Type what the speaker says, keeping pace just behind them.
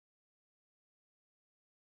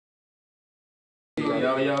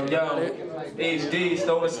Yo, HD,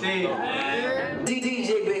 Stona Steve.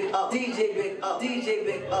 DJ big up, DJ big up, DJ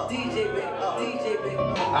big up, DJ big up, DJ big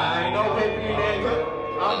up. I ain't no hippie nigga,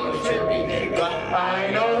 I'm a trippy nigga. I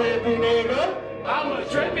ain't no hippie nigga, I'm a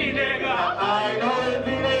trippy nigga. I ain't no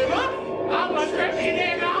hippie nigga, I'm a trippy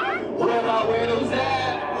nigga. Where my Weirdos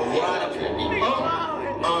at? Why the trippy?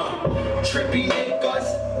 Trippy niggas,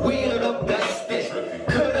 we are the bestest.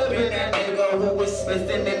 Could've been that nigga who was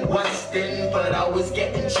Smithin' and Weston, but I was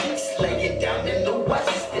getting cheeks laying down in the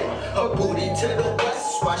Weston. Her booty to the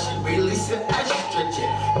west, why she releasing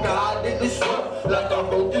estrogen? God in this world, like I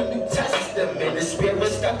wrote the New Testament. The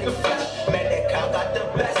spirit stuck in flesh, man, that cow got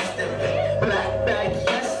the best of it. Black bag,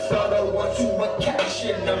 yes, all the ones who were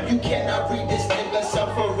catching them. You cannot read this nigga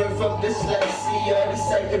suffering from dyslexia. The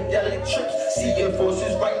psychedelic trips, seeing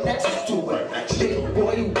forces right next to it. Big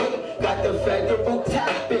boy, wait, got the federal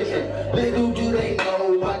tap in it. Little do they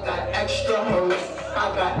know I got extra hoes.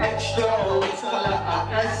 I got extra hoes,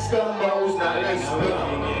 like Eskimos, not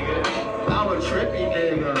Eskimo. I'm a trippy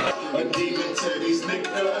nigga. A demon to these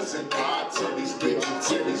niggas and God to these bitches,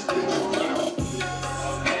 to these bitches.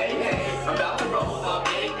 Hey, hey, I'm about to roll up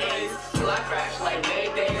 8 days till I crash like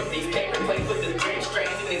Mayday. These paper plates with the drink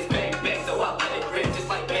strains in this bang bang, so I let it rip just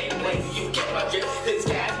like Beyblade. You catch my drip, this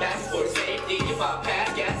gas mask for safety. If I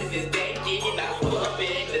pass gas in this danky, and I pull up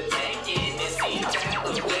in the tank in this seat,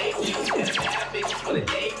 the blade, you just have bitches wanna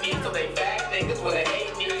date me, so they fat niggas wanna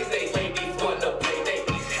hate me, cause they ladies wanna play date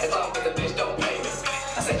me, as long as the bitch don't pay me.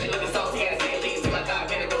 I said you looking salty ass aliens, till I got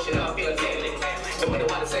panic, go shit off, feeling sailing. No wonder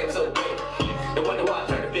why the same so great. No wonder why I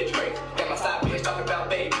turn a bitch great. Got my side bitch talking about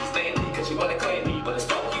babies, mainly cause she wanna claim me, but it's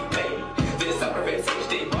fuck you pay me. This summer it's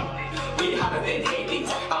HD. We hotter than Hades.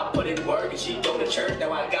 I'll put in work and she go to church.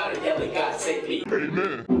 Now I got her yelling, God save me.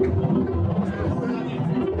 Amen.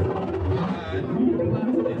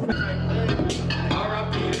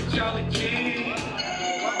 R.I.P. to Charlie Kiid.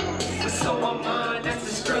 What's on my mind? That's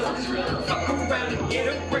the Scrilla. Fuck around and get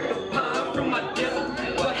a brick of pine from my dealer.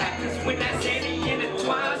 What happens when that sandy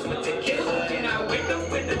intertwines with the killer? And I wake up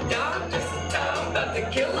with the dime, just in time, about to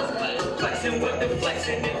kill her. Flexing with the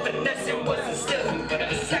flexing and finessing wasn't still.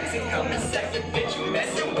 Sexing coming second, bitch, you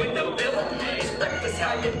messing with the villain. It's breakfast,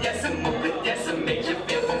 how you decimal could decimate your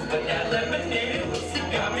feelings. But that lemonade pussy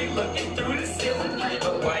got me looking through the ceiling.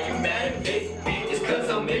 But why you mad at me? It's cause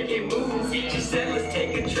I'm making moves. She said let's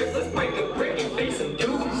take a trip, let's break a brick and face some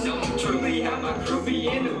dudes. So truly how my crew be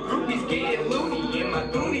in the groupies getting loony. And my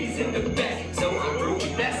goonies in the back, so I'm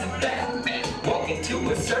groovy, that's a fact. Walking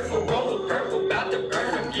to a circle, roll a purple, about to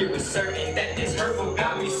burn them. You was certain that this herbal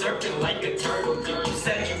got me surfing like a turtle. You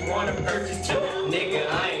said you wanna purchase too, nigga,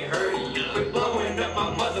 I ain't heard of you. Quit blowing up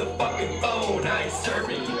my motherfucking phone, I ain't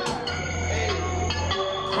serving you.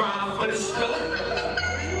 Grind for the Scrilla.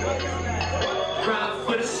 Grind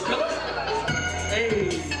for the Scrilla.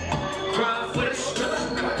 Hey, grind for the Scrilla.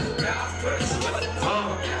 Grind for the Scrilla.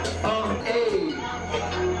 Hey.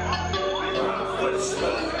 Grind for the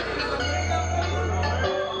Scrilla.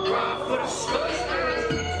 Grind for the Scrilla.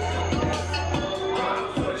 Grind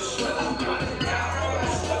for the Scrilla.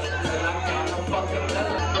 Till I got no fucking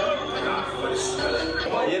leather. Grind for the Scrilla.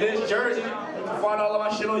 Yeah, this Jersey. You can find all of my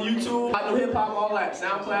shit on YouTube. I do hip hop, all that.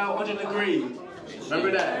 SoundCloud, 100 Degrees.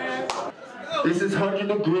 Remember that. This is 100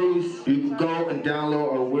 Degrees. You can go and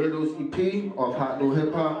download our Weirdos EP off Hot New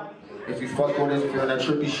Hip Hop. If you fuck with us, if you're on that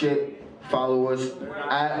trippy shit, follow us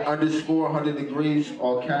at _100 Degrees,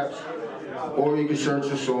 all caps. Or you can search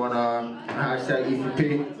us on hashtag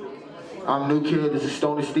E4P. I'm New Kid, this is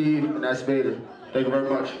Stona Steve, and that's Vadr. Thank you very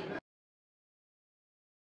much.